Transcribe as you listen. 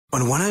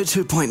On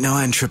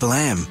 102.9 Triple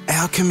M,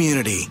 our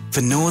community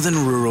for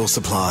Northern Rural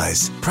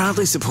Supplies,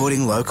 proudly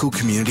supporting local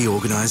community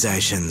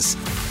organisations.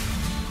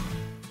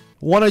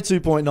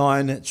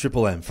 102.9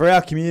 Triple M. For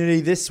our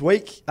community this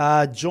week,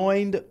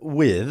 joined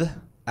with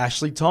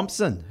Ashley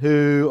Thompson,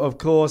 who, of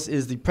course,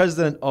 is the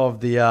president of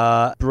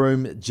the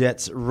Broome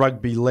Jets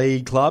Rugby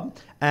League Club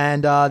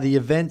and the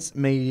events,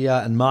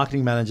 media and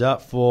marketing manager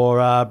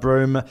for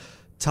Broome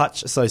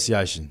Touch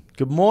Association.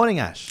 Good morning,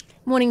 Ash.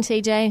 Morning,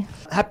 TJ.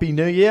 Happy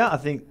New Year. I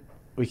think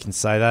we can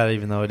say that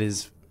even though it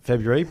is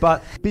February,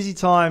 but busy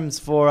times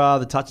for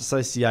the Touch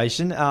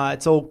Association.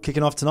 It's all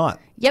kicking off tonight.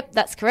 Yep,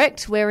 that's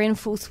correct. We're in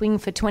full swing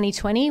for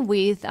 2020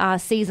 with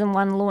Season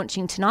 1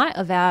 launching tonight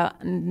of our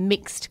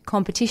mixed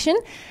competition.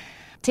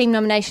 Team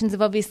nominations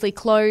have obviously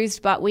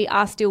closed, but we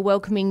are still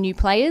welcoming new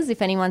players.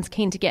 If anyone's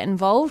keen to get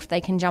involved, they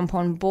can jump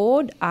on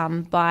board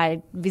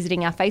by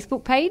visiting our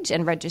Facebook page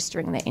and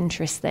registering their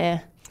interest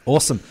there.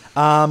 Awesome.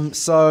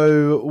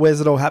 So where's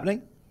it all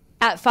happening?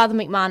 At Father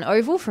McMahon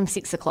Oval from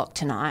 6 o'clock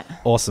tonight.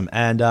 Awesome.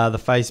 And the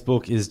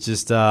Facebook is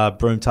just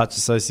Broome Touch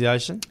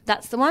Association?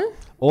 That's the one.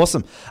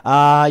 Awesome.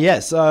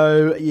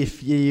 So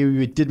if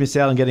you did miss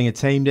out on getting a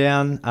team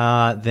down,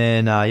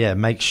 then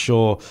make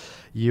sure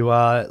you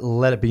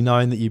let it be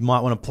known that you might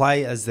want to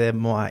play, as there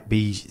might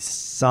be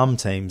some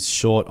teams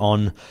short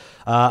on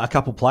a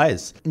couple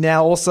players.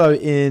 Now, also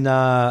in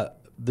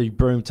the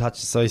Broome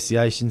Touch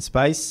Association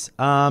space,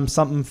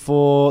 something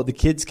for the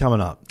kids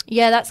coming up.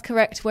 Yeah, that's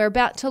correct. We're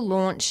about to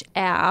launch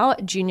our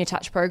Junior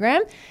Touch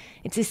program.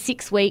 It's a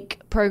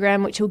 6-week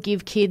program which will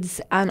give kids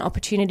an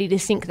opportunity to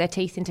sink their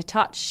teeth into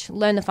touch,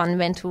 learn the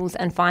fundamentals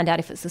and find out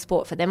if it's a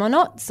sport for them or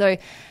not. So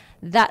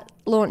that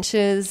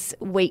launches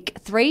week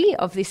 3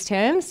 of this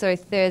term, so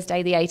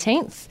Thursday the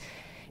 18th.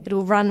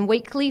 It'll run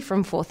weekly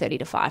from 4:30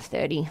 to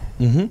 5:30.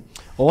 Mm-hmm.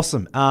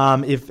 Awesome.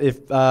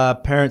 If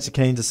parents are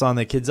keen to sign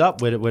their kids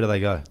up, where do they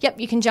go? Yep,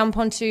 you can jump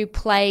onto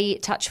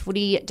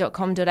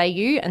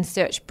playtouchfooty.com.au and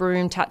search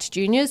Broome Touch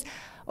Juniors,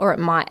 or it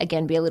might,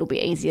 again, be a little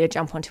bit easier to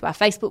jump onto our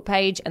Facebook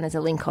page, and there's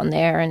a link on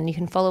there and you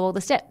can follow all the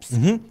steps.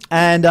 Mm-hmm.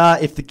 And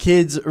if the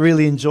kids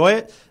really enjoy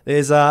it,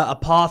 there's a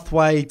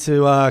pathway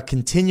to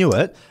continue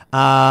it,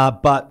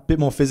 but a bit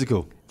more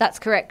physical. That's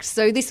correct.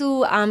 So this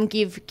will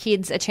give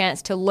kids a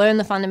chance to learn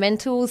the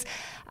fundamentals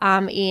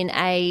in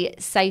a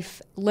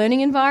safe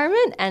learning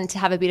environment and to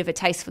have a bit of a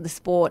taste for the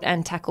sport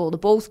and tackle the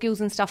ball skills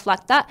and stuff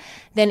like that.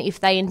 Then if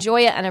they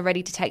enjoy it and are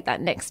ready to take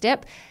that next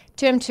step,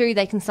 Term 2,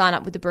 they can sign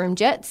up with the Broome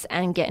Jets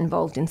and get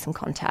involved in some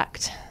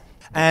contact.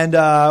 And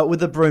with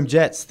the Broome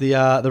Jets,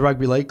 the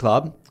Rugby League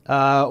Club,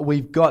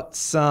 we've got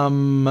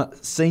some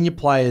senior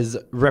players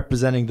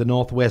representing the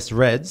Northwest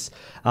Reds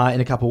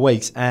in a couple of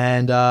weeks,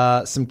 and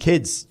some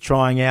kids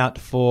trying out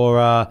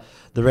for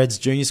the Reds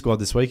junior squad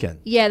this weekend.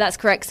 Yeah, that's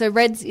correct. So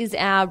Reds is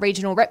our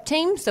regional rep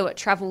team, so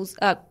it covers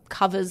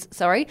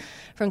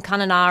from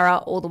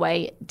Kununurra all the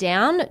way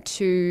down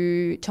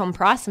to Tom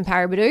Price and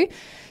Paraburdoo.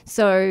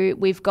 So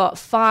we've got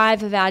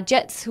 5 of our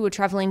Jets who are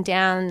travelling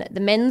down the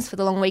men's for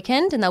the long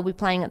weekend, and they'll be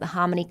playing at the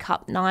Harmony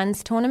Cup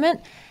Nines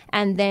tournament.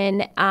 And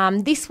then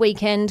this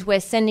weekend, we're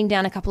sending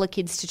down a couple of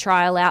kids to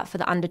trial out for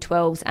the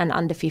under-12s and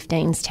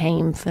under-15s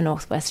team for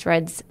Northwest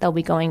Reds. They'll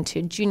be going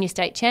to Junior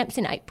State Champs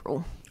in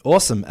April.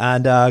 Awesome.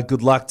 And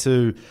good luck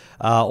to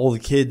all the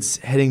kids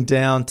heading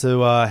down to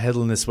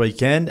Hedland this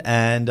weekend,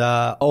 and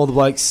all the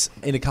blokes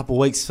in a couple of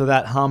weeks for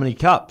that Harmony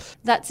Cup.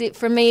 That's it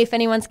from me. If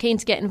anyone's keen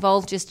to get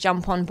involved, just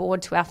jump on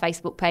board to our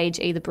Facebook page,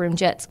 either Broome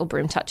Jets or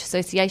Broome Touch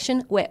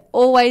Association. We're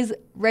always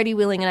ready,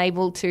 willing and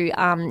able to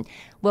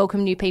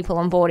welcome new people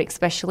on board,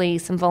 especially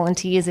some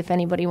volunteers if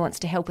anybody wants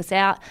to help us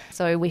out.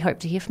 So we hope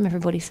to hear from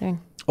everybody soon.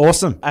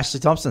 Awesome. Ashley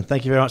Thompson,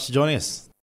 thank you very much for joining us.